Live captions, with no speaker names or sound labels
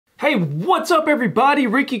Hey, what's up everybody?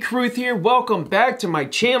 Ricky Carruth here. Welcome back to my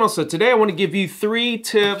channel. So today I want to give you 3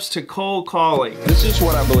 tips to cold calling. This is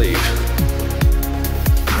what I believe.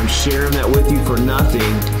 I'm sharing that with you for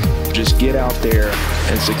nothing. Just get out there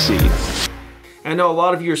and succeed. I know a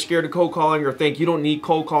lot of you are scared of cold calling or think you don't need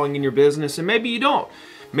cold calling in your business, and maybe you don't.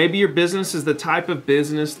 Maybe your business is the type of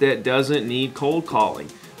business that doesn't need cold calling.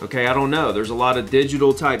 Okay, I don't know. There's a lot of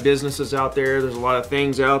digital type businesses out there. There's a lot of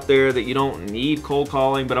things out there that you don't need cold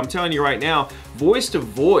calling, but I'm telling you right now, voice to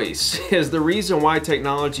voice is the reason why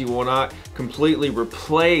technology will not completely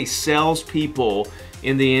replace salespeople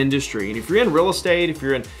in the industry. And if you're in real estate, if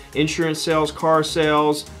you're in insurance sales, car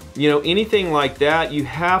sales, you know, anything like that, you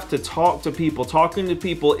have to talk to people. Talking to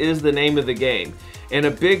people is the name of the game. And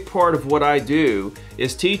a big part of what I do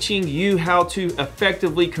is teaching you how to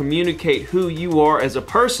effectively communicate who you are as a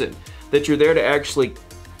person, that you're there to actually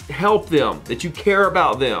help them, that you care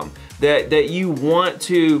about them, that you want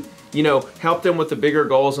to, you know, help them with the bigger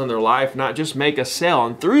goals in their life, not just make a sale.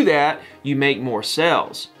 And through that, you make more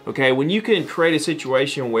sales. Okay, when you can create a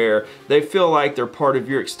situation where they feel like they're part of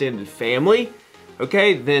your extended family,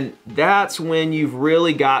 okay, then that's when you've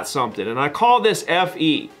really got something. And I call this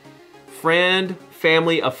FE, friend,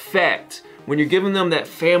 family effect. When you're giving them that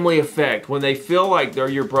family effect, when they feel like they're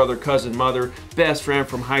your brother, cousin, mother, best friend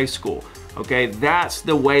from high school, okay, that's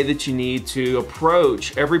the way that you need to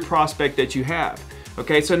approach every prospect that you have.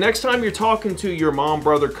 Okay, so next time you're talking to your mom,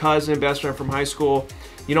 brother, cousin, best friend from high school,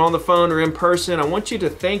 you know, on the phone or in person, I want you to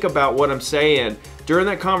think about what I'm saying during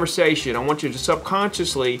that conversation. I want you to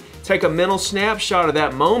subconsciously take a mental snapshot of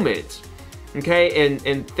that moment. Okay,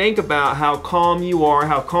 and think about how calm you are,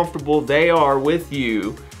 how comfortable they are with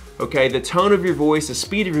you, okay, the tone of your voice, the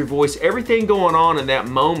speed of your voice, everything going on in that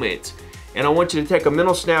moment. And I want you to take a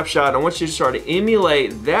mental snapshot. I want you to start to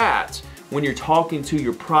emulate that when you're talking to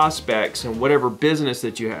your prospects and whatever business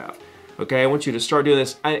that you have. Okay, I want you to start doing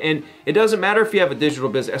this. And it doesn't matter if you have a digital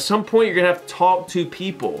business. At some point, you're gonna have to talk to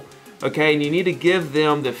people, okay, and you need to give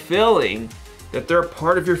them the feeling that they're a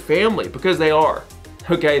part of your family, because they are.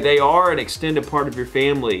 Okay, they are an extended part of your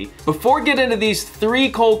family. Before we get into these 3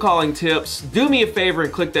 cold calling tips, do me a favor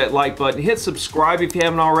and click that like button. Hit subscribe if you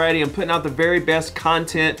haven't already. I'm putting out the very best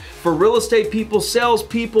content for real estate people, sales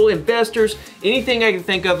people, investors, anything I can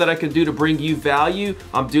think of that I can do to bring you value,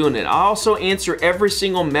 I'm doing it. I also answer every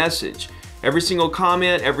single message, every single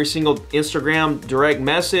comment, every single Instagram direct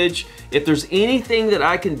message. If there's anything that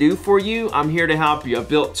I can do for you, I'm here to help you. I've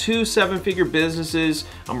built 2 7-figure businesses.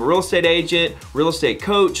 I'm a real estate agent, real estate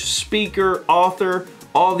coach, speaker, author,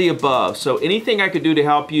 all the above. So anything I could do to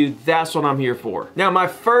help you, that's what I'm here for. Now, my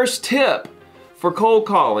first tip for cold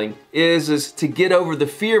calling is to get over the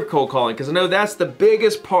fear of cold calling, because I know that's the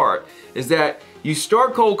biggest part, is that you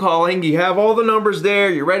start cold calling, you have all the numbers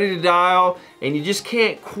there, you're ready to dial, and you just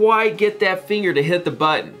can't quite get that finger to hit the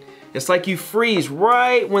button. It's like you freeze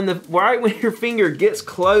right when your finger gets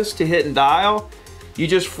close to hitting dial, you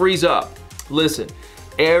just freeze up. Listen,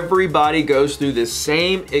 everybody goes through this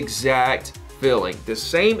same exact feeling, the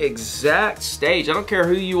same exact stage. I don't care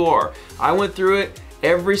who you are. I went through it.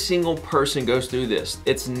 Every single person goes through this.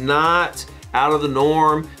 It's not out of the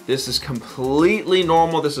norm. This is completely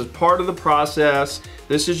normal. This is part of the process.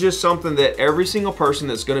 This is just something that every single person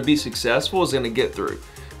that's gonna be successful is gonna get through.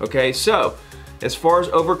 Okay, so as far as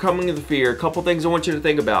overcoming the fear, a couple things I want you to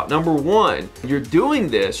think about. Number 1, you're doing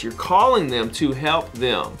this, you're calling them to help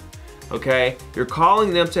them. Okay, you're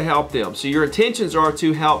calling them to help them. So your intentions are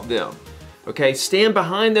to help them. Okay, stand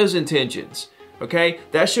behind those intentions. Okay,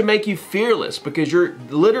 that should make you fearless, because you're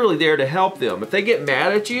literally there to help them. If they get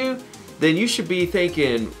mad at you, then you should be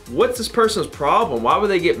thinking, what's this person's problem? Why would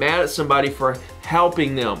they get mad at somebody for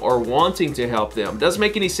helping them or wanting to help them? It doesn't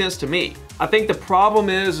make any sense to me. I think the problem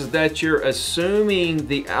is that you're assuming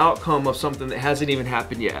the outcome of something that hasn't even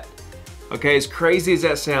happened yet. Okay, as crazy as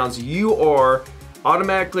that sounds, you are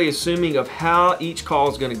automatically assuming of how each call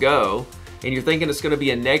is gonna go, and you're thinking it's gonna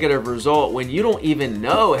be a negative result when you don't even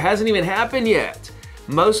know. It hasn't even happened yet.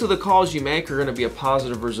 Most of the calls you make are gonna be a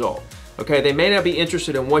positive result. Okay, they may not be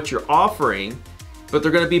interested in what you're offering, but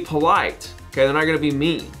they're gonna be polite. Okay, they're not gonna be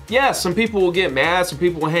mean. Yes, some people will get mad, some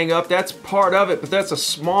people will hang up. That's part of it, but that's a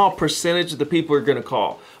small percentage of the people you're gonna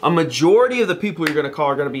call. A majority of the people you're gonna call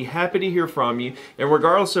are gonna be happy to hear from you, and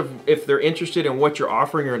regardless of if they're interested in what you're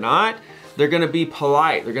offering or not, they're gonna be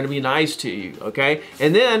polite, they're gonna be nice to you, okay?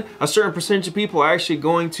 And then a certain percentage of people are actually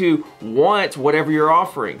going to want whatever you're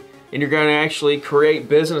offering, and you're gonna actually create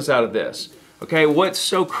business out of this. Okay, what's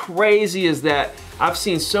so crazy is that I've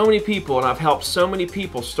seen so many people, and I've helped so many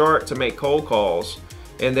people start to make cold calls,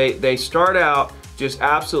 and they start out just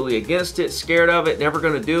absolutely against it, scared of it, never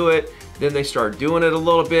gonna do it. then they start doing it a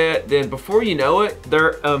little bit, then before you know it,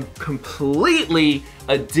 they're completely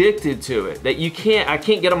addicted to it. That I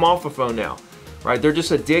can't get them off the phone now, right? They're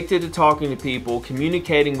just addicted to talking to people,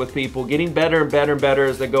 communicating with people, getting better and better and better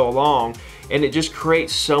as they go along, and it just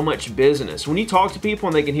creates so much business. When you talk to people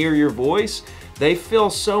and they can hear your voice, they feel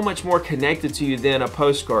so much more connected to you than a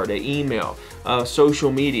postcard, an email,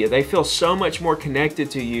 social media. They feel so much more connected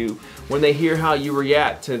to you when they hear how you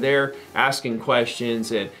react to their asking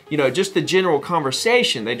questions and, you know, just the general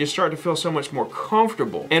conversation. They just start to feel so much more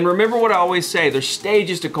comfortable. And remember what I always say, there's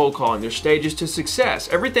stages to cold calling, there's stages to success.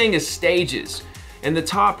 Everything is stages. And the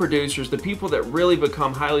top producers, the people that really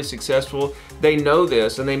become highly successful, they know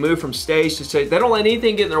this and they move from stage to stage. They don't let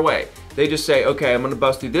anything get in their way. They just say, okay, I'm gonna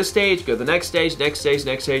bust through this stage, go to the next stage, next stage,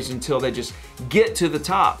 next stage, until they just get to the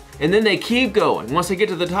top. And then they keep going. Once they get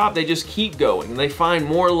to the top, they just keep going and they find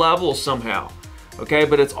more levels somehow. Okay,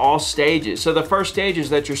 but it's all stages. So the first stage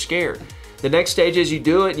is that you're scared. The next stage is you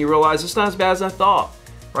do it and you realize it's not as bad as I thought,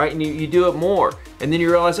 right? And you do it more. And then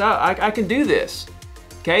you realize, oh, I can do this.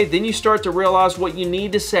 Okay, then you start to realize what you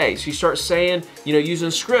need to say. So you start saying, you know,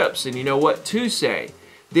 using scripts and you know what to say.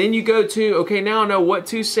 Then you go to, okay, now I know what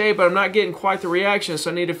to say, but I'm not getting quite the reaction,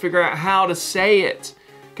 so I need to figure out how to say it.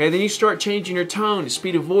 Okay, then you start changing your tone, the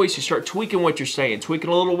speed of voice, you start tweaking what you're saying,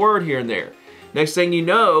 tweaking a little word here and there. Next thing you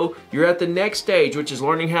know, you're at the next stage, which is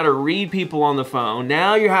learning how to read people on the phone.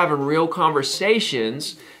 Now you're having real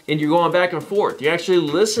conversations and you're going back and forth. You're actually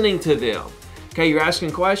listening to them. Okay, you're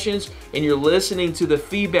asking questions and you're listening to the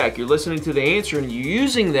feedback, you're listening to the answer, and you're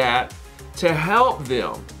using that to help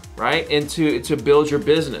them, right? And to build your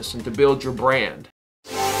business and to build your brand.